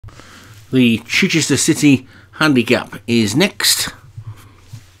The Chichester City Handicap is next.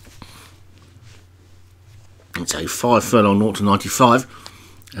 It's a 5 furlong 0 to 95,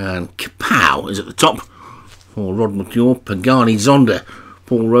 and Kapow is at the top for Rod McClure, Pagani Zonda,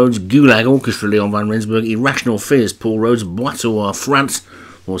 Paul Rhodes, Gulag Orchestra, Leon van Rensburg, Irrational Fears, Paul Rhodes, Boiteau, France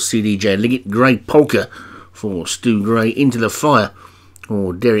for CDJ Liggett, Grey Polka for Stu Gray, Into the Fire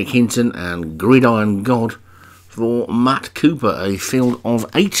for Derek Hinton, and Gridiron God for Matt Cooper, a field of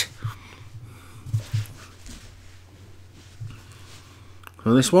 8.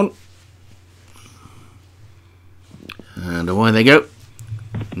 For this one, and away they go.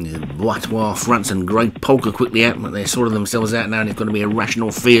 Boiteau, France, and Grey Polka quickly out, but they're sorting themselves out now, and it's going to be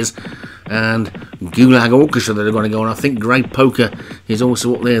Irrational Fears and Gulag Orchestra that are going to go on. I think Grey Polka is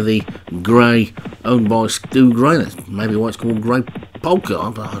also up there, the grey owned by Stu Gray. That's maybe why it's called Grey Polka,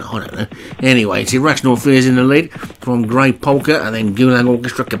 I don't know. Anyway, it's Irrational Fears in the lead from Grey Polka, and then Gulag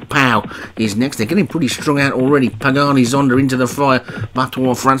Orchestra. Kapow is next. They're getting pretty strung out already. Pagani Zonda, Into the Fire,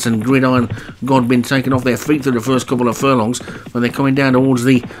 Boiteau, France, and Gridiron God been taken off their feet through the first couple of furlongs, but they're coming down towards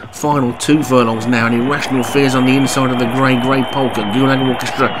the final 2 furlongs now, and Irrational Fears on the inside of the Grey Polka. Gulag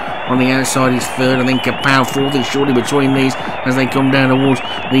Orchestra on the outside is third, and then Kapow fourth. Is shortly between these as they come down towards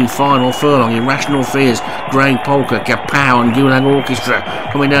the final furlong. Irrational Fears, Grey Polka, Kapow, and Gulag Orchestra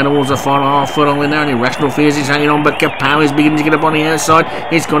coming down towards the final half furlong now. Irrational Fears is hanging on, but Kapow is beginning to get up on the outside.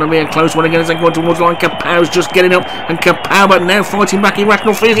 It's going to be a close one again as they go towards the line. Kapow's just getting up, and Kapow, but now fighting back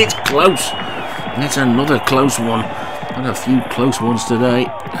Irrational Fears. It's close. That's another close one. Had a few close ones today,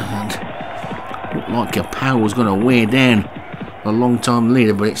 and looked like Kapow was going to wear down a long-time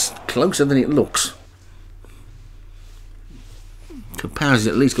leader, but it's closer than it looks. Kapow's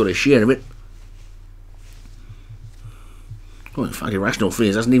at least got a share of it. Well, in fact, Irrational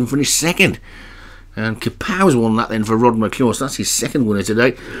Fears hasn't even finished second. And Kapow's won that then for Rod McClure, so that's his second winner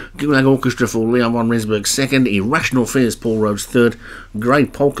today. Gulag Orchestra for Leon van Rensburg second, Irrational Fears, Paul Rhodes third, Grey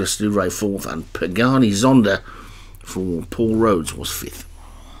Polka, Stu Ray fourth, and Pagani Zonda for Paul Rhodes was fifth.